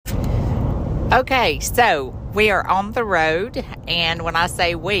Okay, so we are on the road, and when I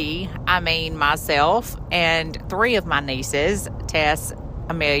say we, I mean myself and three of my nieces, Tess,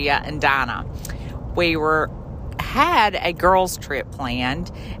 Amelia, and Dinah. We had a girls' trip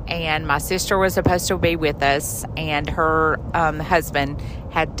planned, and my sister was supposed to be with us, and her husband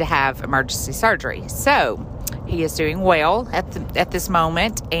had to have emergency surgery. So he is doing well at this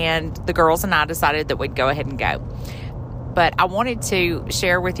moment, and the girls and I decided that we'd go ahead and go. But I wanted to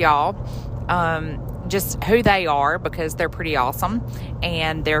share with y'all just who they are, because they're pretty awesome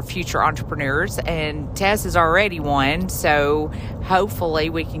and they're future entrepreneurs, and Tess is already one, so hopefully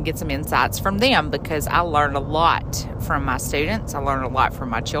we can get some insights from them, because I learn a lot from my students, I learn a lot from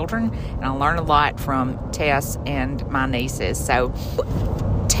my children, and I learn a lot from Tess and my nieces. So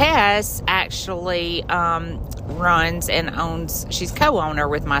Tess actually runs and owns, she's co-owner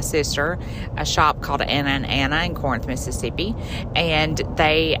with my sister, a shop called Anna in Corinth, Mississippi. And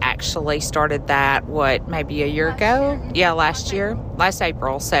they actually started that, maybe a year ago? Yeah, last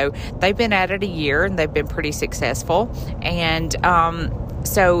April. So they've been at it a year, and they've been pretty successful. And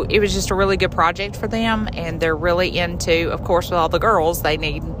so it was just a really good project for them. And they're really into, of course, with all the girls, they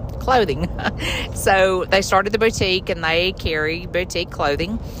need clothing. So they started the boutique, and they carry boutique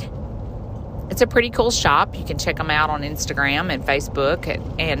clothing. It's a pretty cool shop. You can check them out on Instagram and Facebook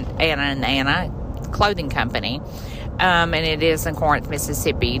and Anna Clothing Company. And it is in Corinth,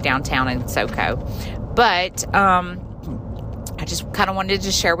 Mississippi, downtown in SoCo. But I just kind of wanted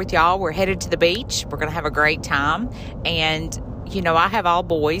to share with y'all, we're headed to the beach. We're going to have a great time. And I have all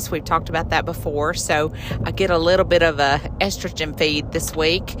boys. We've talked about that before. So I get a little bit of a estrogen feed this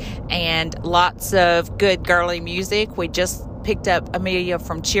week, and lots of good girly music. We just picked up Amelia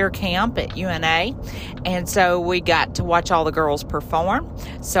from cheer camp at UNA, and so we got to watch all the girls perform.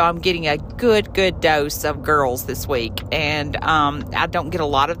 So I'm getting a good dose of girls this week, and I don't get a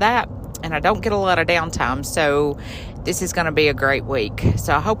lot of that, and I don't get a lot of downtime. So this is going to be a great week.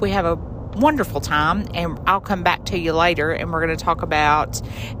 So I hope we have a wonderful time, and I'll come back to you later, and we're going to talk about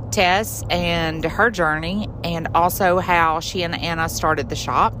Tess and her journey, and also how she and Anna started the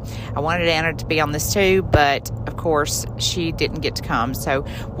shop. I wanted Anna to be on this too, but of course she didn't get to come. So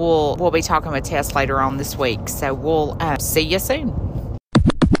we'll be talking with Tess later on this week. So we'll see you soon.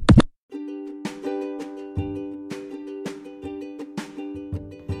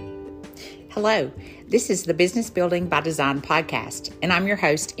 Hello, this is the Business Building by Design podcast, and I'm your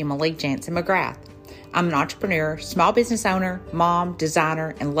host, Emily Jansen McGrath. I'm an entrepreneur, small business owner, mom,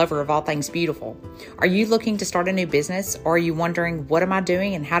 designer, and lover of all things beautiful. Are you looking to start a new business, or are you wondering, what am I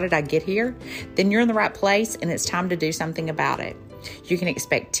doing and how did I get here? Then you're in the right place, and it's time to do something about it. You can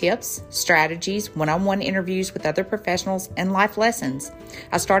expect tips, strategies, one-on-one interviews with other professionals, and life lessons.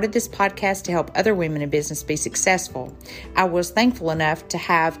 I started this podcast to help other women in business be successful. I was thankful enough to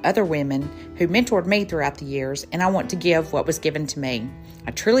have other women who mentored me throughout the years, and I want to give what was given to me. I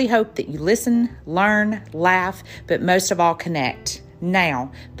truly hope that you listen, learn, laugh, but most of all, connect.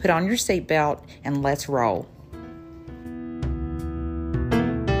 Now, put on your seatbelt and let's roll.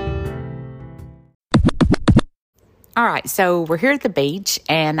 All right, so we're here at the beach,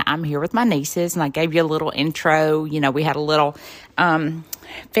 and I'm here with my nieces, and I gave you a little intro. We had a little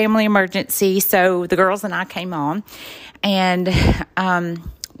family emergency, so the girls and I came on, and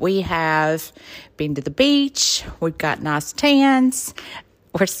we have been to the beach. We've got nice tans.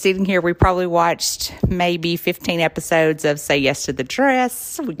 We're sitting here. We probably watched maybe 15 episodes of Say Yes to the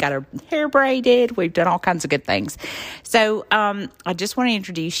Dress. We got our hair braided. We've done all kinds of good things. So I just want to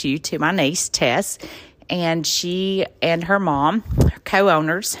introduce you to my niece, Tess. And she and her mom are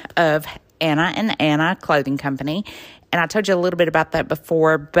co-owners of Anna Clothing Company. And I told you a little bit about that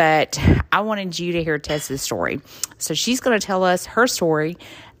before, but I wanted you to hear Tess's story. So she's going to tell us her story.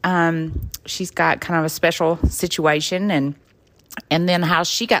 She's got kind of a special situation, and then how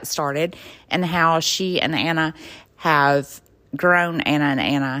she got started, and how she and Anna have grown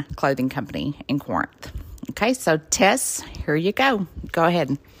Anna Clothing Company in Corinth. Okay, so Tess, here you go. Go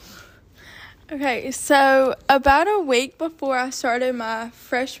ahead. Okay, so about a week before I started my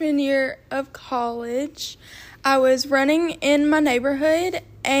freshman year of college, I was running in my neighborhood,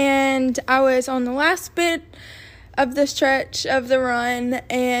 and I was on the last bit of the stretch of the run,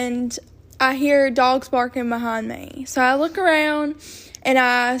 and I hear dogs barking behind me. So I look around, and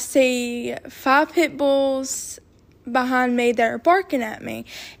I see 5 pit bulls behind me that are barking at me.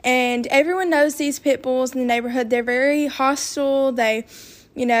 And everyone knows these pit bulls in the neighborhood. They're very hostile. They're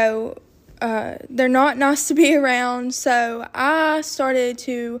not nice to be around. So I started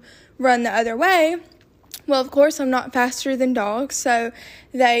to run the other way. Well, of course, I'm not faster than dogs. So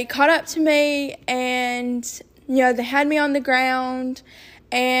they caught up to me, and, they had me on the ground.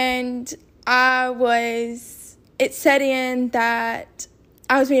 And it set in that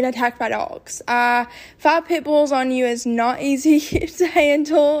I was being attacked by dogs. 5 pit bulls on you is not easy to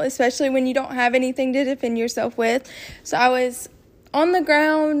handle, especially when you don't have anything to defend yourself with. So I was on the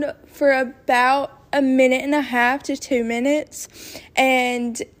ground for about a minute and a half to 2 minutes.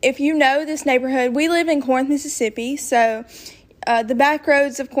 And if you know this neighborhood, we live in Corinth, Mississippi. So the back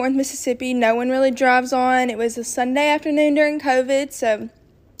roads of Corinth, Mississippi, no one really drives on. It was a Sunday afternoon during COVID, so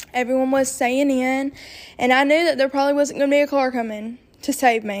everyone was staying in. And I knew that there probably wasn't going to be a car coming to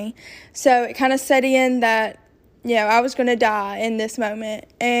save me. So it kind of set in that, I was going to die in this moment.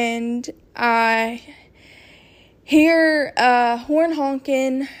 And I hear a horn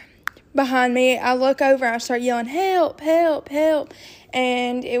honking behind me. I look over and I start yelling, "Help, help, help."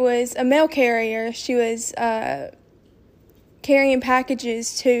 And it was a mail carrier. She was carrying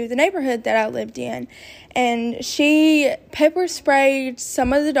packages to the neighborhood that I lived in. And she pepper sprayed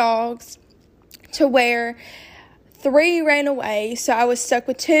some of the dogs to where 3 ran away. So I was stuck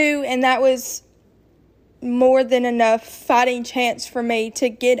with 2, and that was more than enough fighting chance for me to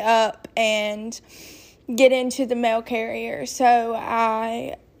get up and get into the mail carrier. So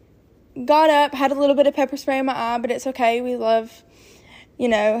I got up, had a little bit of pepper spray in my eye, but it's okay. We love,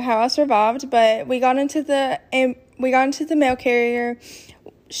 how I survived. But we got into the mail carrier.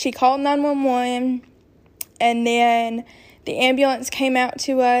 She called 911, and then the ambulance came out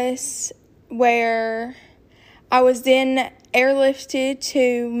to us, where I was then airlifted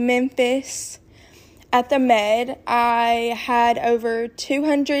to Memphis at the Med. I had over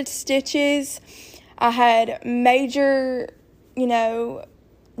 200 stitches. I had major,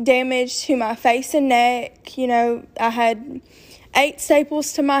 damage to my face and neck. I had 8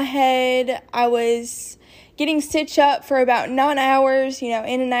 staples to my head. I was getting stitched up for about 9 hours, in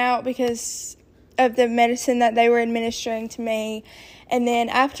and out because of the medicine that they were administering to me. And then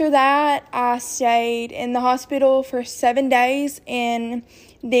after that, I stayed in the hospital for 7 days in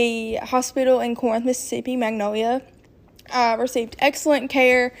the hospital in Corinth, Mississippi, Magnolia. I received excellent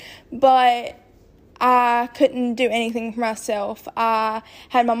care, but I couldn't do anything for myself. I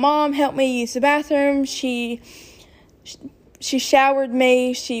had my mom help me use the bathroom. She showered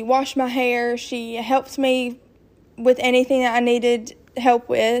me. She washed my hair. She helped me with anything that I needed help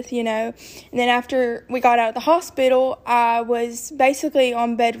with, And then after we got out of the hospital, I was basically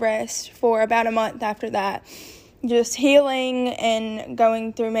on bed rest for about a month after that. Just healing and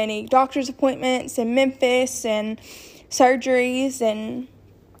going through many doctor's appointments in Memphis and surgeries and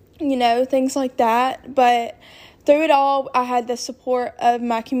things like that. But through it all, I had the support of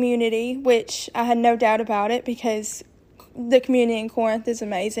my community, which I had no doubt about it, because the community in Corinth is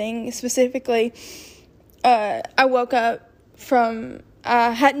amazing. Specifically, I woke up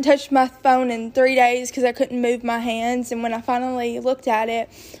I hadn't touched my phone in 3 days because I couldn't move my hands. And when I finally looked at it,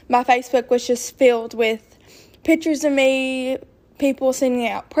 my Facebook was just filled with pictures of me, people sending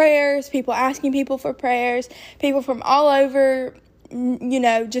out prayers, people asking people for prayers, people from all over,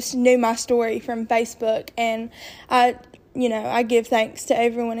 just knew my story from Facebook. And I give thanks to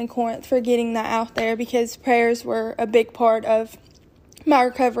everyone in Corinth for getting that out there, because prayers were a big part of my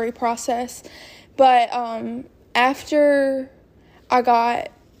recovery process. But after I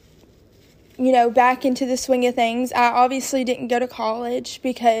got, back into the swing of things, I obviously didn't go to college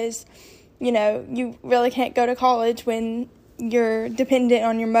because, you really can't go to college when you're dependent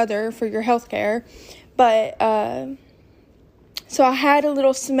on your mother for your health care. But so I had a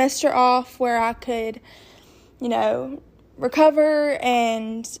little semester off where I could, recover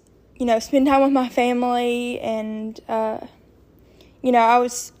and, spend time with my family. And,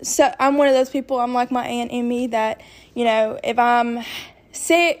 I'm one of those people, I'm like my Aunt Emmy, that, if I'm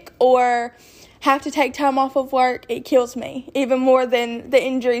sick or have to take time off of work, it kills me even more than the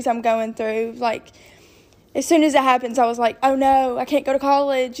injuries I'm going through. Like, as soon as it happens, I was like, oh no, I can't go to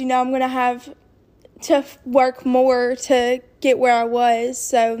college. I'm going to have to work more to get where I was.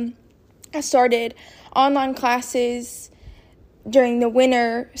 So I started online classes during the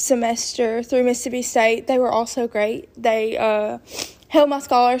winter semester through Mississippi State. They were also great. They held my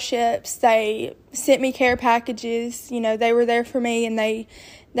scholarships. They sent me care packages. They were there for me, and they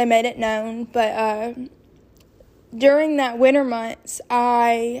made it known. But during that winter months,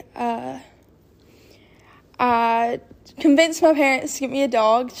 I convinced my parents to get me a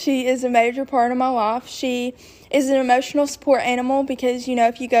dog. She is a major part of my life. She is an emotional support animal because,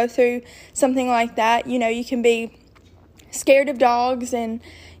 if you go through something like that, you can be scared of dogs, and,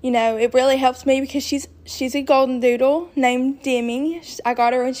 it really helps me because she's a golden doodle named Demi. I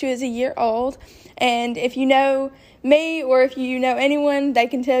got her when she was a year old, and if you know me or if you know anyone, they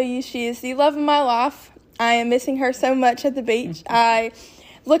can tell you she is the love of my life. I am missing her so much at the beach. I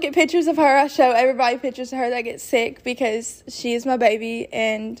look at pictures of her. I show everybody pictures of her that get sick because she is my baby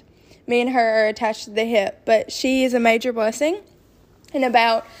and me and her are attached to the hip. But she is a major blessing. And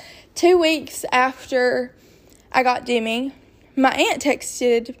about 2 weeks after I got Demi, my aunt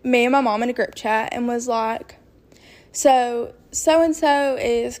texted me and my mom in a group chat and was like, so-and-so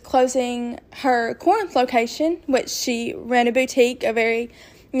is closing her Corinth location, which she ran a boutique, a very,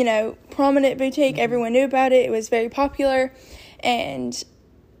 prominent boutique. Everyone knew about it. It was very popular. And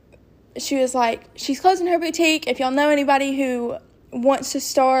she was like, she's closing her boutique. If y'all know anybody who wants to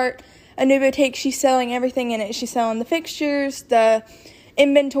start a new boutique, she's selling everything in it. She's selling the fixtures, the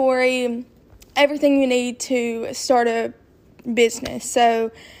inventory, everything you need to start a business.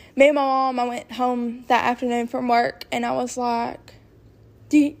 So me and my mom, I went home that afternoon from work, and I was like,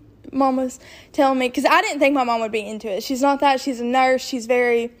 Mom was telling me, because I didn't think my mom would be into it. She's not that. She's a nurse. She's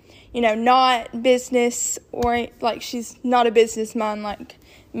very, not business, or, she's not a businessman like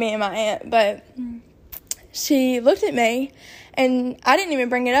me and my aunt. But she looked at me, and I didn't even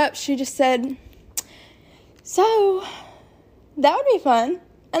bring it up. She just said, so that would be fun.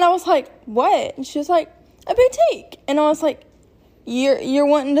 And I was like, what? And she was like, a boutique. And I was like, you're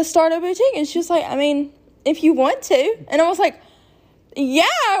wanting to start a boutique? And she was like, I mean, if you want to. And I was like, yeah,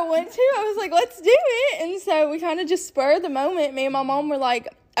 I want to. I was like, let's do it. And so we kind of just spurred the moment. Me and my mom were like,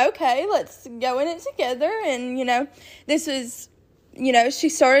 okay, let's go in it together. And, this was, she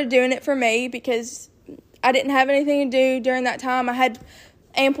started doing it for me because I didn't have anything to do during that time. I had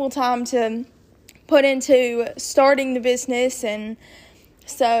ample time to put into starting the business. And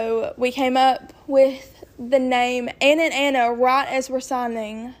so we came up with the name Anna and Anna right as we're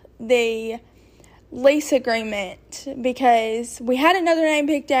signing the lease agreement, because we had another name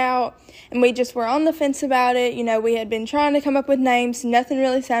picked out and we just were on the fence about it. We had been trying to come up with names. Nothing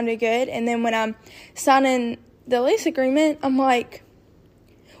really sounded good. And then when I'm signing the lease agreement, I'm like,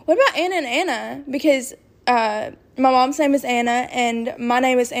 what about Anna and Anna? Because my mom's name is Anna and my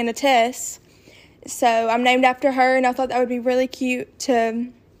name is Anna Tess. So I'm named after her, and I thought that would be really cute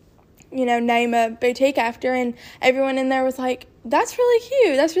to name a boutique after. And everyone in there was like, that's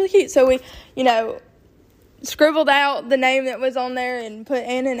really cute. So we, scribbled out the name that was on there and put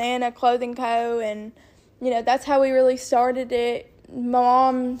Anna and Anna Clothing Co. And, that's how we really started it. My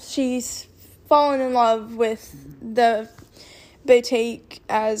mom, she's fallen in love with the boutique,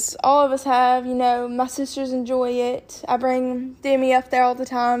 as all of us have. My sisters enjoy it. I bring Demi up there all the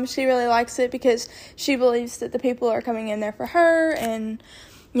time. She really likes it because she believes that the people are coming in there for her and,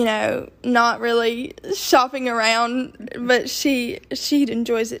 not really shopping around, but she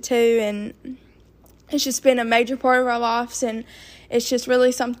enjoys it too. And it's just been a major part of our lives, and it's just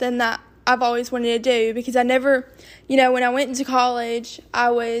really something that I've always wanted to do, because I never, when I went into college,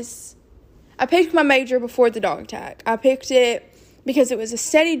 I picked my major before the dog tag. I picked it because it was a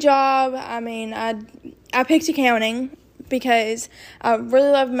steady job. I mean, I picked accounting because I really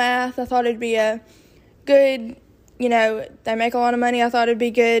love math. I thought it'd be a good, they make a lot of money. I thought it'd be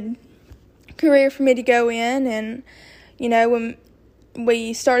a good career for me to go in. And, when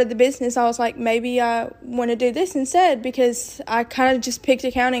we started the business, I was like, maybe I want to do this instead, because I kind of just picked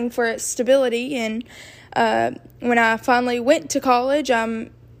accounting for its stability. And when I finally went to college, I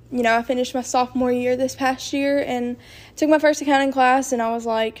finished my sophomore year this past year and took my first accounting class, and I was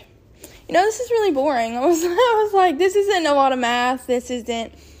like, this is really boring. I was like, this isn't a lot of math. This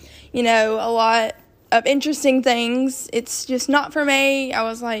isn't, a lot of interesting things. It's just not for me. I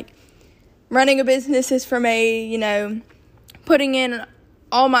was like, running a business is for me, putting in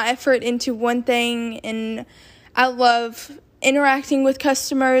all my effort into one thing. And I love interacting with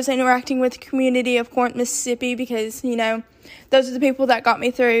customers, interacting with the community of Corinth, Mississippi, because, those are the people that got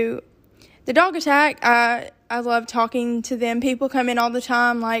me through the dog attack. I love talking to them. People come in all the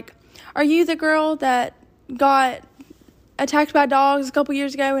time like, are you the girl that got attacked by dogs a couple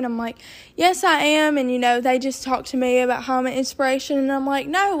years ago? And I'm like, yes, I am. And, they just talk to me about how I'm an inspiration. And I'm like,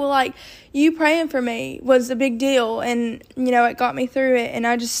 no, well, you praying for me was a big deal. And, it got me through it. And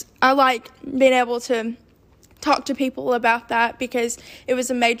I like being able to talk to people about that, because it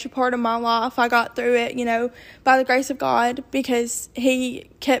was a major part of my life. I got through it, by the grace of God, because He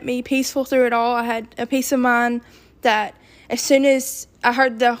kept me peaceful through it all. I had a peace of mind that as soon as I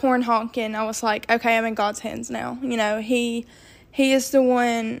heard the horn honking, I was like, okay, I'm in God's hands now. He is the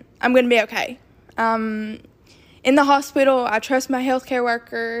one. I'm going to be okay. In the hospital, I trust my healthcare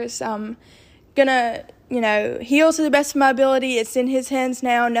workers. I'm going to, heal to the best of my ability. It's in His hands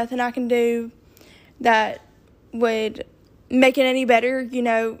now. Nothing I can do that would make it any better.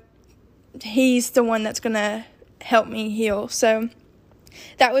 He's the one that's going to help me heal. So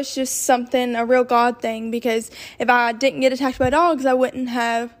that was just something, a real God thing, because if I didn't get attacked by dogs, I wouldn't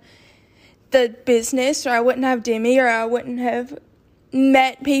have the business, or I wouldn't have Demi, or I wouldn't have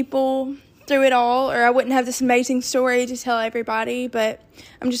met people through it all, or I wouldn't have this amazing story to tell everybody. But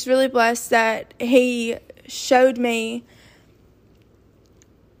I'm just really blessed that he showed me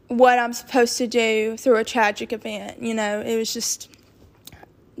what I'm supposed to do through a tragic event. It was just,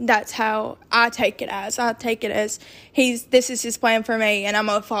 that's how I take it as. I take it as this is his plan for me, and I'm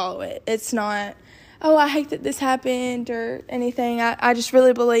going to follow it. It's not, oh, I hate that this happened or anything. I just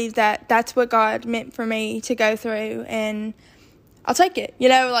really believe that that's what God meant for me to go through, and I'll take it.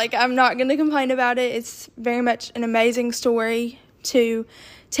 I'm not going to complain about it. It's very much an amazing story to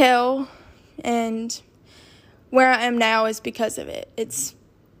tell, and where I am now is because of it. It's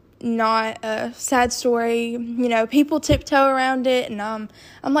not a sad story. People tiptoe around it, and I'm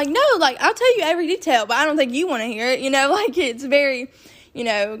like, no, I'll tell you every detail, but I don't think you want to hear it. It's very,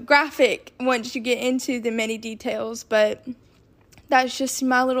 graphic once you get into the many details, but that's just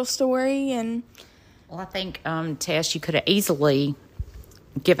my little story. And well, I think, Tess, you could have easily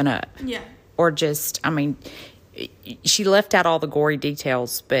given up. Yeah. Or just, she left out all the gory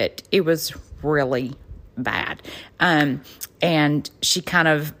details, but it was really bad. And she kind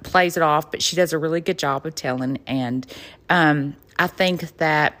of plays it off, but she does a really good job of telling. And I think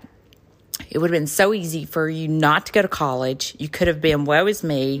that it would have been so easy for you not to go to college. You could have been, woe is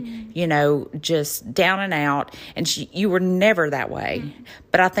me, just down and out. And you were never that way.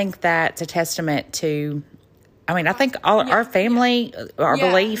 But I think that's a testament to, I think our family, our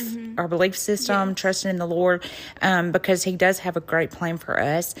belief system, trusting in the Lord, because he does have a great plan for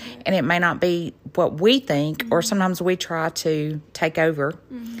us. And it may not be what we think, or sometimes we try to take over,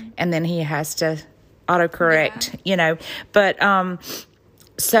 and then he has to autocorrect, But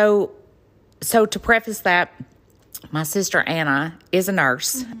so to preface that, my sister Anna is a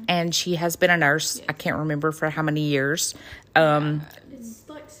nurse, and she has been a nurse. I can't remember for how many years. It's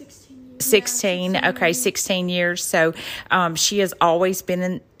like 16 years. 16. Okay, 16 years. So she has always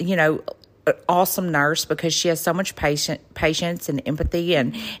been an awesome nurse, because she has so much patience and empathy,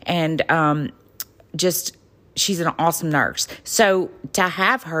 and just she's an awesome nurse. So to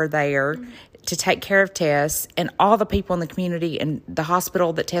have her there to take care of Tess, and all the people in the community, and the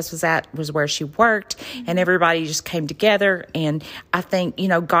hospital that Tess was at was where she worked, and everybody just came together. And I think,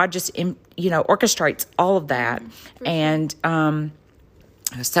 God just, orchestrates all of that. And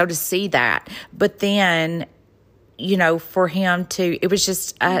so to see that, but then, for him to, it was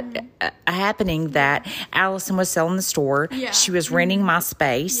just a happening that Allison was selling the store. Yeah. She was renting my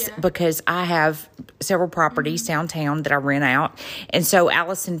space, because I have several properties downtown that I rent out. And so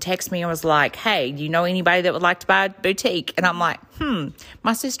Allison texted me and was like, hey, do you know anybody that would like to buy a boutique? And I'm like,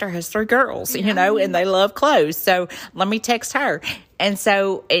 my sister has 3 girls, and they love clothes. So let me text her. And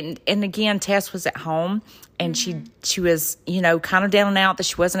so, and again, Tess was at home. And she was, kind of down and out that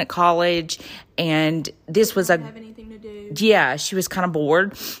she wasn't at college. And this was have anything to do. Yeah, she was kind of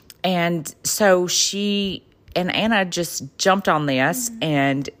bored. And so she and Anna just jumped on this,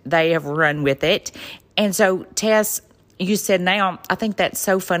 and they have run with it. And so, Tess, you said now, I think that's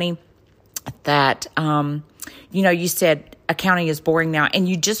so funny that, you said accounting is boring now, and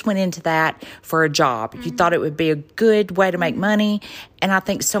you just went into that for a job. You thought it would be a good way to make money. And I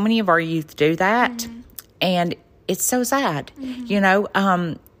think so many of our youth do that. And it's so sad,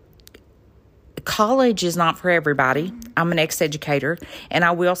 college is not for everybody. I'm an ex-educator, and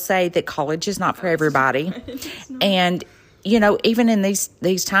I will say that college is not for everybody. And, even in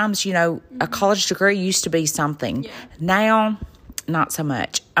these times, a college degree used to be something. Yeah. Now, not so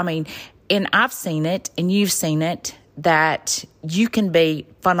much. And I've seen it, and you've seen it, that you can be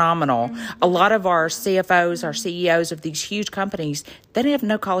phenomenal. A lot of our CFOs, our CEOs of these huge companies, they have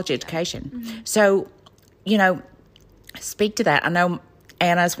no college education. So, speak to that. I know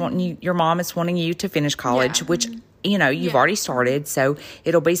Anna's wanting you, your mom is wanting you to finish college, which, you've already started, so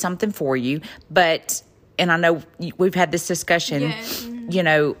it'll be something for you. But, and I know we've had this discussion,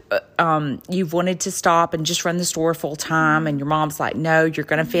 you've wanted to stop and just run the store full time, and your mom's like, no, you're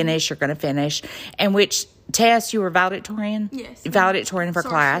going to finish, and which, Tess, you were valedictorian? Yes. Valedictorian of her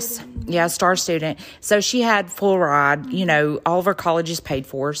class. Student. Yeah, star student. So she had full ride, all of her college is paid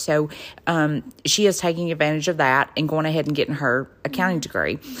for. So she is taking advantage of that and going ahead and getting her accounting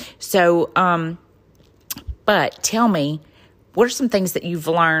degree. So, but tell me, what are some things that you've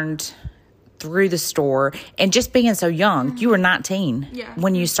learned through the store, and just being so young? You were 19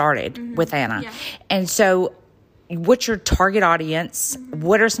 when you started with Anna. Yeah. And so, what's your target audience?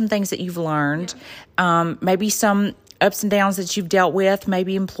 What are some things that you've learned? Maybe some ups and downs that you've dealt with,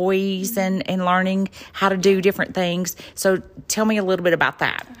 maybe employees and learning how to do different things. So tell me a little bit about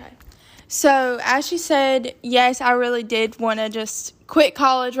that. Okay. So as she said, yes, I really did want to just quit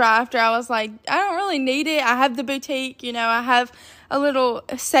college right after. I was like, I don't really need it. I have the boutique, I have a little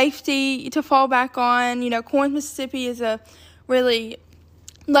safety to fall back on. Corinth, Mississippi is a really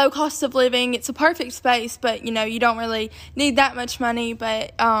low cost of living. It's a perfect space, but, you don't really need that much money.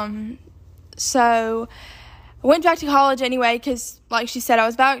 But so I went back to college anyway because, like she said, I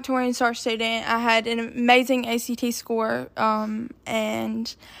was valedictorian star student. I had an amazing ACT score,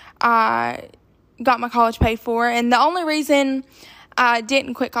 and I got my college paid for. And the only reason I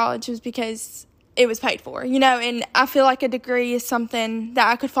didn't quit college was because it was paid for, and I feel like a degree is something that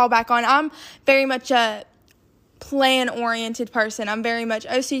I could fall back on. I'm very much a plan-oriented person. I'm very much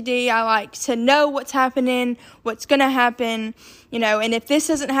OCD. I like to know what's happening, what's going to happen, and if this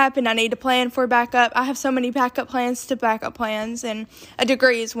doesn't happen, I need to plan for backup. I have so many backup plans to backup plans, and a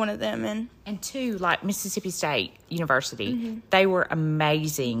degree is one of them. And two, like Mississippi State University, they were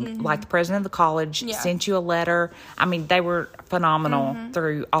amazing. Like the president of the college sent you a letter. I mean, they were phenomenal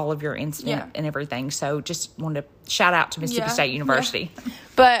through all of your incident and everything. So just wanted to shout out to Mississippi State University. Yeah.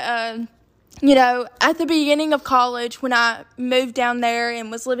 But, at the beginning of college, when I moved down there and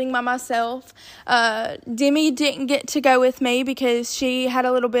was living by myself, Demi didn't get to go with me because she had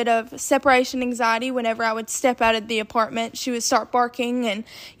a little bit of separation anxiety. Whenever I would step out of the apartment, she would start barking and,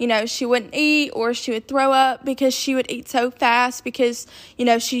 she wouldn't eat or she would throw up because she would eat so fast because,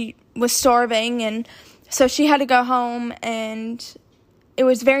 she was starving. And so she had to go home, and it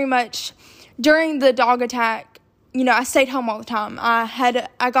was very much during the dog attack. I stayed home all the time.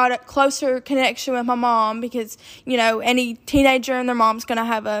 I got a closer connection with my mom because, any teenager and their mom's going to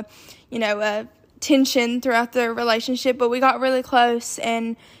have a tension throughout their relationship. But we got really close,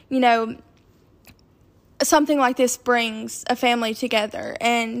 and, something like this brings a family together.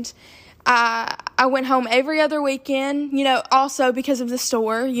 And I went home every other weekend, also because of the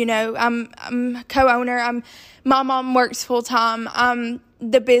store. I'm co-owner. My mom works full time. I'm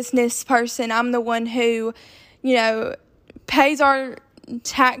the business person. I'm the one who pays our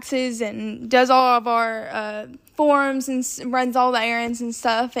taxes and does all of our forms and runs all the errands and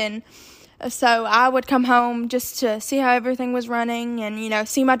stuff. And so I would come home just to see how everything was running and,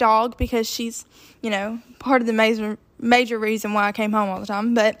 see my dog because she's, part of the major reason why I came home all the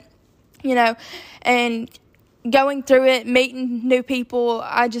time. But, and going through it, meeting new people,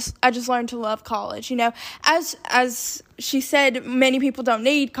 I just learned to love college. As she said, many people don't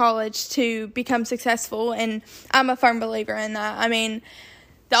need college to become successful, and I'm a firm believer in that. I mean,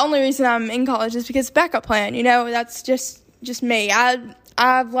 the only reason I'm in college is because backup plan. That's just me.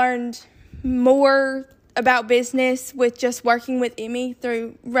 I've learned more about business with just working with Emmy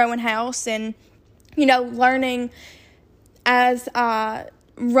through Rowan House, and learning as I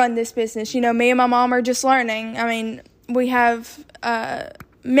run this business. Me and my mom are just learning. I mean, we have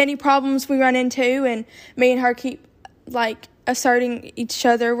many problems we run into, and me and her keep asserting each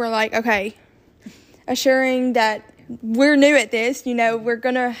other. We're okay, assuring that we're new at this. We're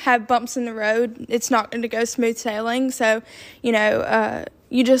gonna have bumps in the road. It's not gonna go smooth sailing. So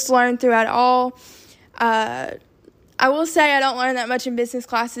you just learn throughout it all. I will say I don't learn that much in business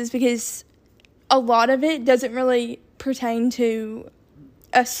classes because a lot of it doesn't really pertain to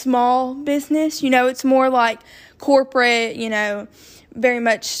a small business. It's more like corporate, very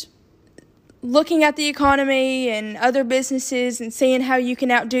much looking at the economy and other businesses and seeing how you can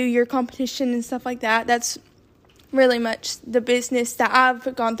outdo your competition and stuff like that. That's really much the business that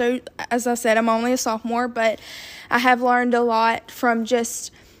I've gone through. As I said, I'm only a sophomore, but I have learned a lot from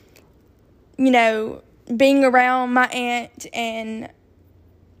just, being around my aunt and,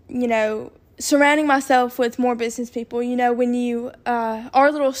 surrounding myself with more business people. When you,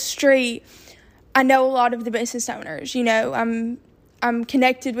 our little street, I know a lot of the business owners. I'm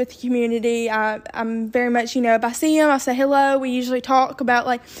connected with the community. I'm very much, if I see them, I say hello. We usually talk about oh,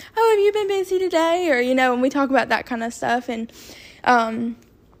 have you been busy today? Or, and we talk about that kind of stuff. And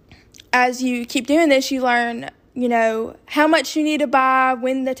as you keep doing this, you learn, how much you need to buy,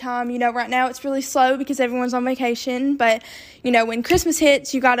 when the time, right now it's really slow because everyone's on vacation. But, when Christmas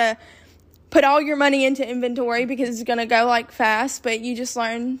hits, you got to put all your money into inventory because it's going to go fast. But you just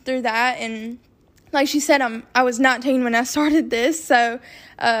learn through that. And like she said, I was 19 when I started this, so,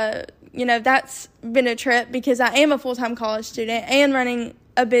 that's been a trip because I am a full-time college student and running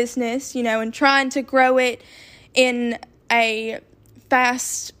a business, and trying to grow it in a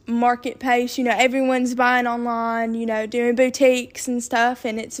fast market pace. Everyone's buying online, doing boutiques and stuff,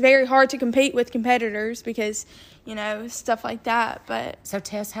 and it's very hard to compete with competitors because, stuff like that. But so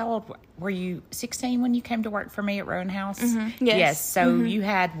Tess, how old were you? 16 when you came to work for me at Rowan House? Mm-hmm. Yes. So you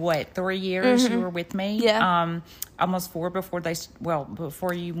had 3 years you were with me? Yeah. Almost 4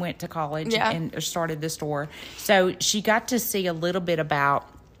 before you went to college and started the store. So she got to see a little bit about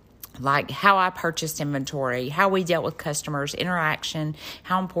like how I purchased inventory, how we dealt with customers, interaction,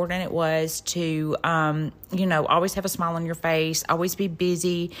 how important it was to, always have a smile on your face, always be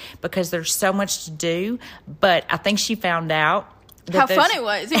busy because there's so much to do. But I think she found out how fun it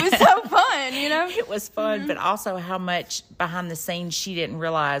was. It was so fun, It was fun, but also how much behind the scenes she didn't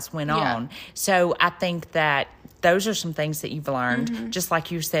realize went on. So I think that those are some things that you've learned, just like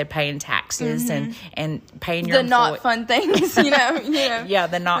you said, paying taxes and paying your not fun things, Yeah,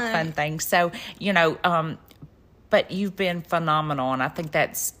 the not fun things. So, but you've been phenomenal, and I think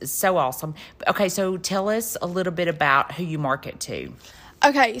that's so awesome. Okay, so tell us a little bit about who you market to.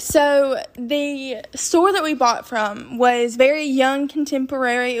 Okay, so the store that we bought from was very young,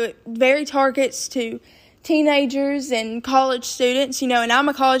 contemporary. It very targets to teenagers and college students, and I'm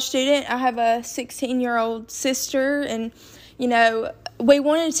a college student. I have a 16-year-old sister, and, we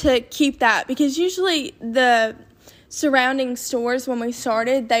wanted to keep that because usually the surrounding stores when we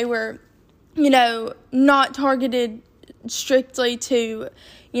started, they were, not targeted strictly to,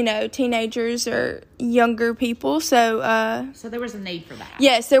 teenagers or younger people. So there was a need for that.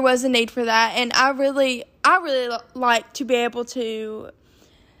 Yes, there was a need for that. And I really like to be able to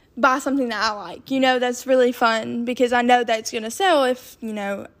buy something that I like, that's really fun because I know that's going to sell if,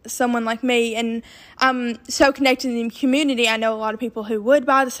 someone like me, and I'm so connected in the community. I know a lot of people who would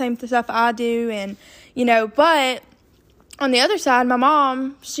buy the same stuff I do. And, but on the other side, my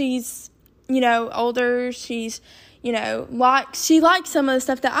mom, she's, older. She's, she likes some of the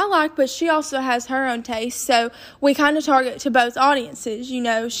stuff that I like, but she also has her own taste. So we kind of target to both audiences.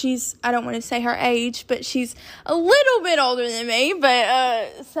 She's, I don't want to say her age, but she's a little bit older than me.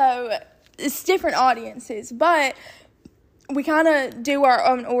 But so it's different audiences. But we kind of do our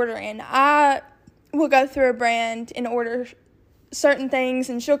own ordering. I will go through a brand and order certain things,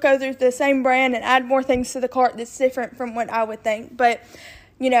 and she'll go through the same brand and add more things to the cart that's different from what I would think. But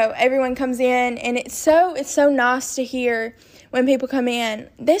everyone comes in, and it's so nice to hear when people come in,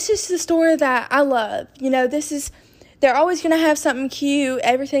 this is the store that I love. They're always going to have something cute.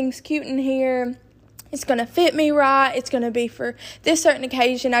 Everything's cute in here. It's going to fit me right. It's going to be for this certain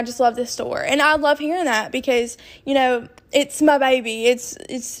occasion. I just love this store. And I love hearing that because, it's my baby. It's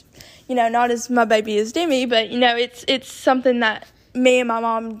not as my baby as Demi, but, it's something that me and my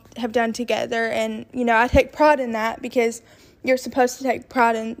mom have done together. And, I take pride in that because you're supposed to take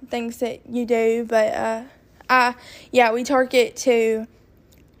pride in things that you do, but we target to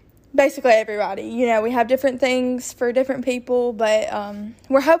basically everybody. We have different things for different people, but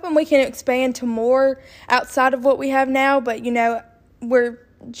we're hoping we can expand to more outside of what we have now, but, we're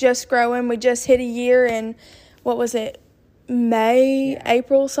just growing. We just hit a year in, what was it,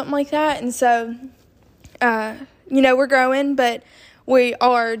 April, something like that, and so, we're growing, but we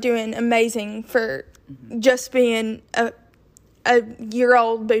are doing amazing for just being a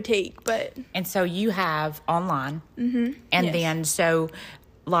year-old boutique. And so you have online, and yes. then so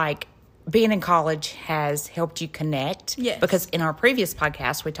like being in college has helped you connect. Yes. Because in our previous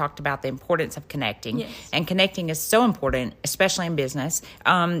podcast we talked about the importance of connecting. Yes. And connecting is so important, especially in business,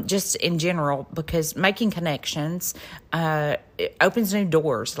 just in general, because making connections it opens new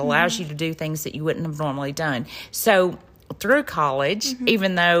doors. It allows you to do things that you wouldn't have normally done. So through college,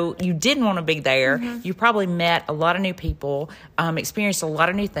 even though you didn't want to be there, you probably met a lot of new people, experienced a lot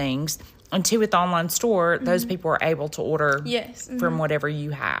of new things. And two, with the online store, those people are able to order from whatever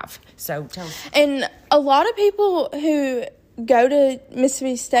you have. So tell us. And a lot of people who go to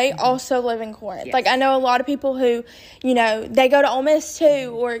Mississippi State also live in Corinth. Yes. Like, I know a lot of people who, they go to Ole Miss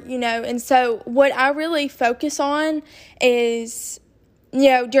too, or, and so what I really focus on is,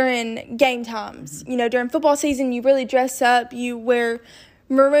 during game times, during football season, you really dress up, you wear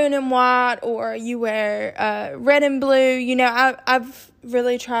maroon and white, or you wear red and blue. I've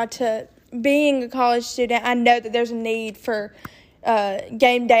really tried to, being a college student, I know that there's a need for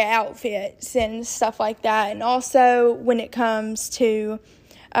game day outfits and stuff like that. And also when it comes to,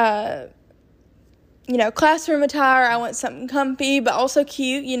 classroom attire, I want something comfy, but also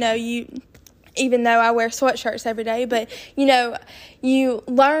cute. Even though I wear sweatshirts every day, but, you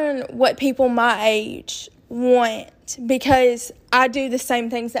learn what people my age want because I do the same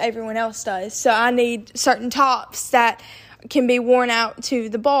things that everyone else does. So I need certain tops that can be worn out to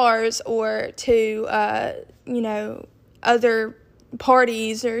the bars or to, other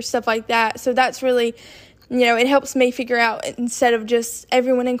parties or stuff like that. So that's really, it helps me figure out, instead of just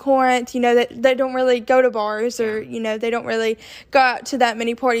everyone in Corinth, that they don't really go to bars, or, they don't really go out to that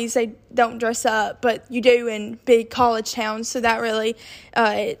many parties. They don't dress up, but you do in big college towns. So that really,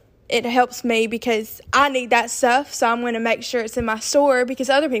 it helps me, because I need that stuff. So I'm going to make sure it's in my store because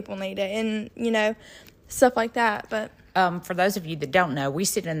other people need it, and, stuff like that. But for those of you that don't know, we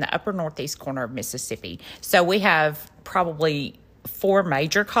sit in the upper northeast corner of Mississippi. So we have probably 4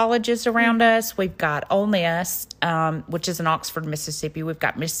 major colleges around us. We've got Ole Miss, which is in Oxford, Mississippi. We've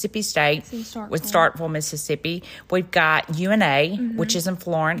got Mississippi State with Starkville, Mississippi. We've got UNA, which is in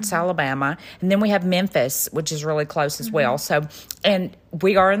Florence, Alabama. And then we have Memphis, which is really close as well. So, and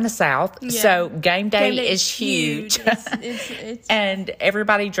we are in the South, so game day is huge. It's and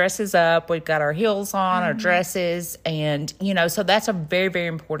everybody dresses up. We've got our heels on, our dresses, and, so that's a very, very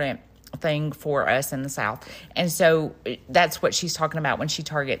important thing for us in the South. And so that's what she's talking about when she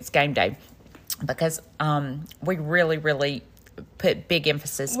targets game day, because we really, really put big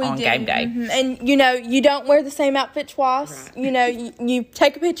emphasis on game day. And you don't wear the same outfit twice. Right. You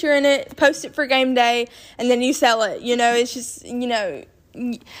take a picture in it, post it for game day, and then you sell it. It's just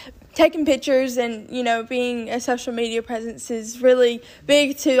taking pictures and being a social media presence is really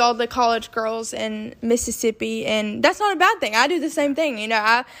big to all the college girls in Mississippi, and that's not a bad thing. I do the same thing.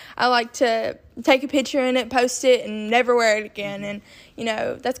 I like to take a picture in it, post it, and never wear it again. And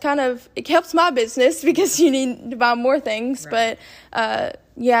that's it helps my business because you need to buy more things. Right. But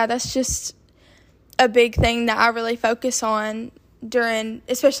that's just a big thing that I really focus on during,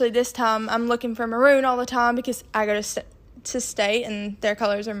 especially this time. I'm looking for maroon all the time because I go to state and their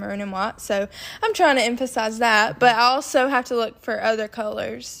colors are maroon and white, so I'm trying to emphasize that. But I also have to look for other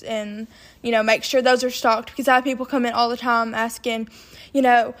colors and make sure those are stocked, because I have people come in all the time asking,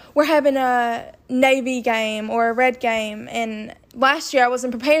 we're having a navy game or a red game, and last year I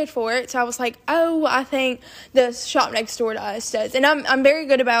wasn't prepared for it, so I was like, I think the shop next door to us does. And I'm very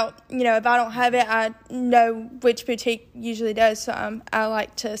good about, if I don't have it, I know which boutique usually does, so I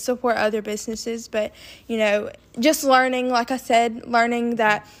like to support other businesses. But, just learning, like I said, learning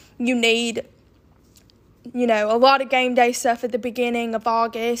that you need, a lot of game day stuff at the beginning of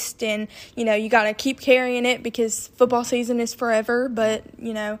August, and, you got to keep carrying it because football season is forever. But,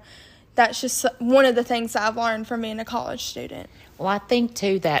 that's just one of the things that I've learned from being a college student. Well, I think,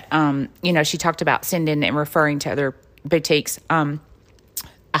 too, that, she talked about sending and referring to other boutiques. I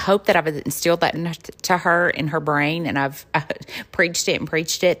hope that I've instilled that to her in her brain, and I've preached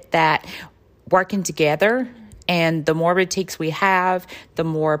it, that working together, and the more boutiques we have, the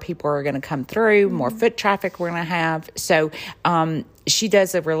more people are going to come through, more foot traffic we're going to have. So she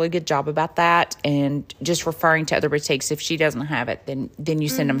does a really good job about that, and just referring to other boutiques. If she doesn't have it, then you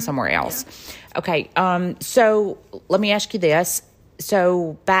send them somewhere else. Yeah. Okay, so let me ask you this.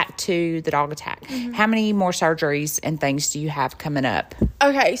 So back to the dog attack. How many more surgeries and things do you have coming up?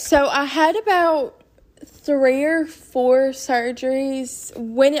 Okay, so I had about 3 or 4 surgeries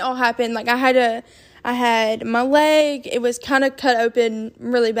when it all happened. Like I had my leg, it was kind of cut open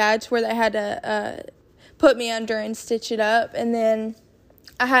really bad to where they had to put me under and stitch it up. And then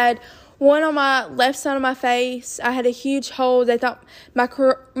I had one on my left side of my face. I had a huge hole. They thought my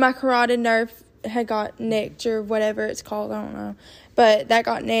carotid nerve had got nicked, or whatever it's called, I don't know. But that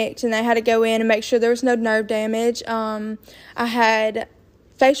got nicked, and they had to go in and make sure there was no nerve damage. I had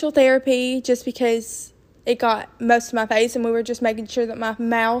facial therapy just because it got most of my face, and we were just making sure that my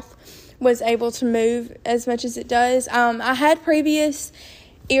mouth was able to move as much as it does. I had previous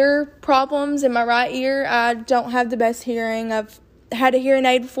ear problems in my right ear. I don't have the best hearing. I've had a hearing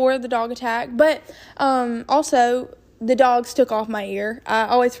aid before the dog attack, but also the dogs took off my ear. I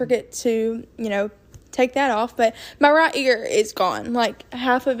always forget to, take that off, but my right ear is gone. Like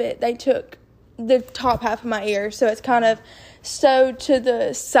half of it, they took the top half of my ear, so it's kind of sewed to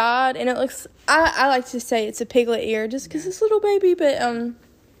the side, and it looks, I like to say it's a piglet ear just because it's a little baby, but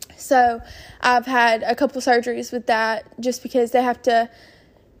so I've had a couple surgeries with that just because they have to,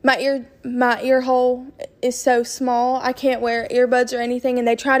 my ear hole is so small, I can't wear earbuds or anything, and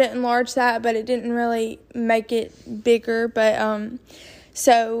they tried to enlarge that, but it didn't really make it bigger. But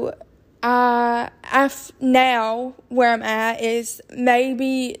so now where I'm at is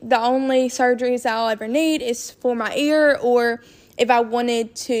maybe the only surgeries I'll ever need is for my ear, or if I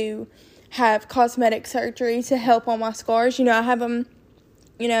wanted to have cosmetic surgery to help on my scars. I have them,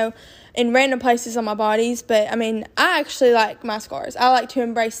 in random places on my bodies, but I actually like my scars. I like to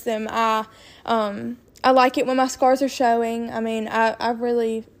embrace them. I like it when my scars are showing. I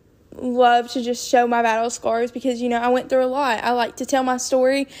really love to just show my battle scars because, I went through a lot. I like to tell my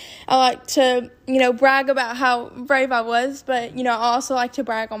story. I like to, brag about how brave I was, but, I also like to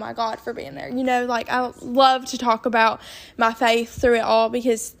brag on my God for being there. I love to talk about my faith through it all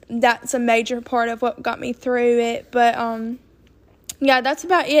because that's a major part of what got me through it. But, yeah, that's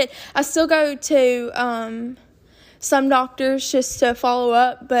about it. I still go to some doctors just to follow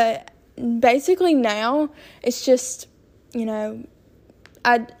up, but basically now it's just,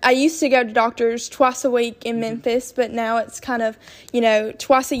 I used to go to doctors twice a week in Memphis, but now it's kind of,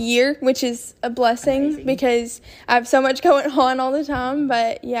 twice a year, which is a blessing. Amazing. Because I have so much going on all the time.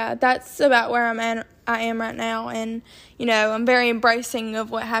 But, yeah, that's about where I am right now. And, I'm very embracing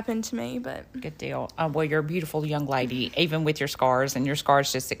of what happened to me. But good deal. Well, you're a beautiful young lady, even with your scars, and your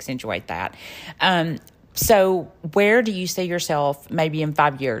scars just accentuate that. So where do you see yourself maybe in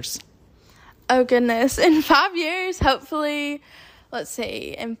 5 years? Oh, goodness. In 5 years, hopefully... Let's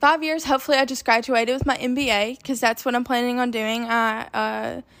see. In 5 years, hopefully I just graduated with my MBA because that's what I'm planning on doing.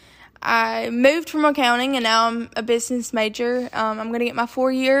 I moved from accounting and now I'm a business major. I'm going to get my 4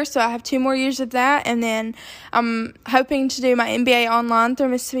 years, so I have 2 more years of that. And then I'm hoping to do my MBA online through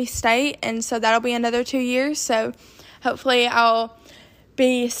Mississippi State, and so that'll be another 2 years. So hopefully I'll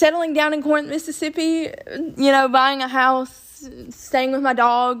be settling down in Corinth, Mississippi, buying a house, staying with my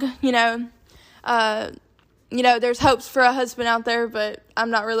dog, there's hopes for a husband out there, but I'm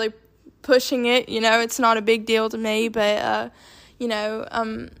not really pushing it. It's not a big deal to me. But,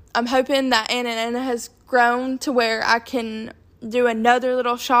 I'm hoping that Anna has grown to where I can do another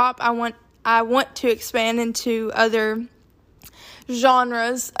little shop. I want to expand into other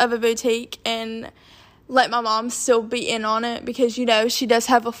genres of a boutique and let my mom still be in on it because, she does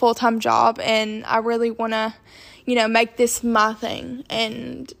have a full-time job, and I really want to, make this my thing.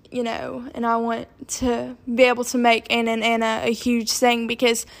 And, and I want to be able to make Anna and Anna a huge thing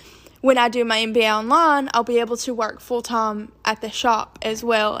because when I do my MBA online, I'll be able to work full-time at the shop as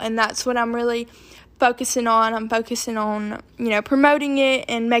well. And that's what I'm really focusing on. I'm focusing on, promoting it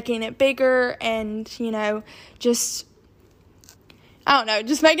and making it bigger and, just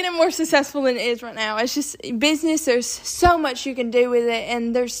making it more successful than it is right now. It's just business. There's so much you can do with it,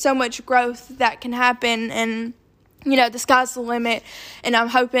 and there's so much growth that can happen. And, the sky's the limit, and I'm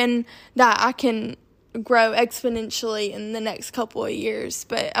hoping that I can grow exponentially in the next couple of years.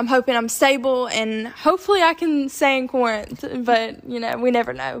 But I'm hoping I'm stable, and hopefully I can stay in Corinth. But, we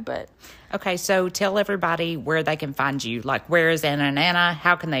never know. But okay, so tell everybody where they can find you. Like, where is Anna and Anna?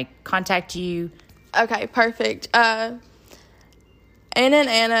 How can they contact you? Okay, perfect. Anna and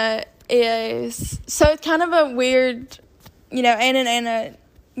Anna is, so it's kind of a weird, Anna and Anna,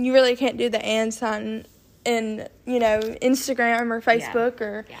 you really can't do the and sign in, Instagram or Facebook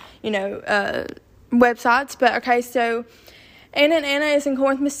or, websites. But, okay, so Anna and Anna is in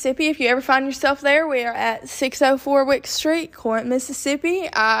Corinth, Mississippi. If you ever find yourself there, we are at 604 Wick Street, Corinth, Mississippi.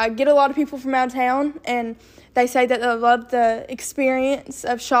 I get a lot of people from out of town, and they say that they love the experience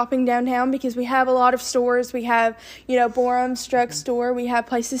of shopping downtown because we have a lot of stores. We have, Borum's drugstore. We have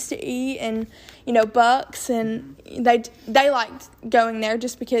places to eat and, Bucks. And they liked going there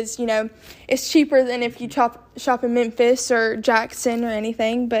just because, it's cheaper than if you shop in Memphis or Jackson or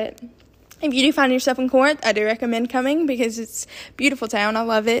anything. But if you do find yourself in Corinth, I do recommend coming because it's a beautiful town. I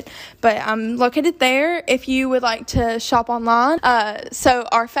love it. But I'm located there if you would like to shop online. So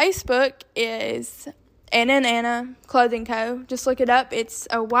our Facebook is Anna and Anna Clothing Co. Just look it up. It's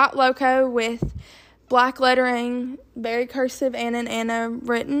a white logo with black lettering, very cursive, Anna and Anna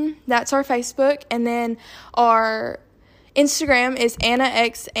written. That's our Facebook. And then our Instagram is Anna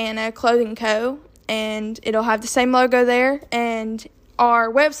X Anna Clothing Co. And it'll have the same logo there. And our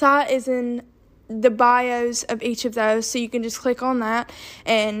website is in the bios of each of those. So you can just click on that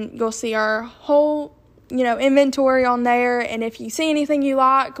and you'll see our whole inventory on there. And if you see anything you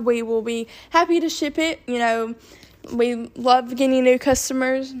like, we will be happy to ship it. We love getting new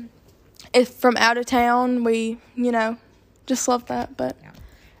customers. If from out of town, we, just love that. But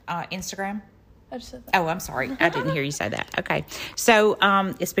Instagram? I just said that. Oh, I'm sorry. I didn't hear you say that. Okay. So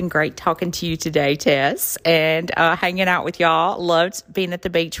it's been great talking to you today, Tess, and hanging out with y'all. Loved being at the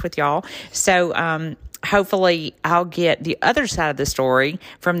beach with y'all. So hopefully I'll get the other side of the story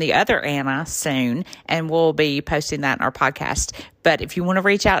from the other Anna soon, and we'll be posting that in our podcast. But if you want to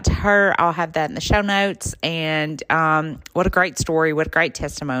reach out to her, I'll have that in the show notes. And what a great story. What a great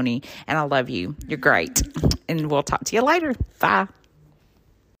testimony. And I love you. You're great. And we'll talk to you later. Bye.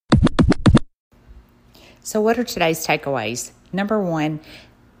 So what are today's takeaways? Number one,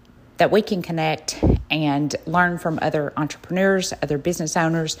 that we can connect and learn from other entrepreneurs, other business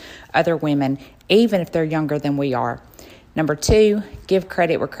owners, other women, even if they're younger than we are. Number 2, give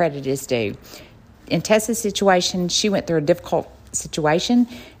credit where credit is due. In Tessa's situation, she went through a difficult situation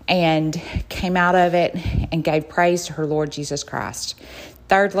and came out of it and gave praise to her Lord Jesus Christ.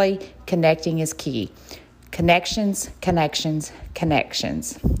 Thirdly, connecting is key. Connections, connections,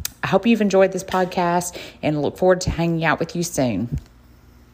 connections. I hope you've enjoyed this podcast and look forward to hanging out with you soon.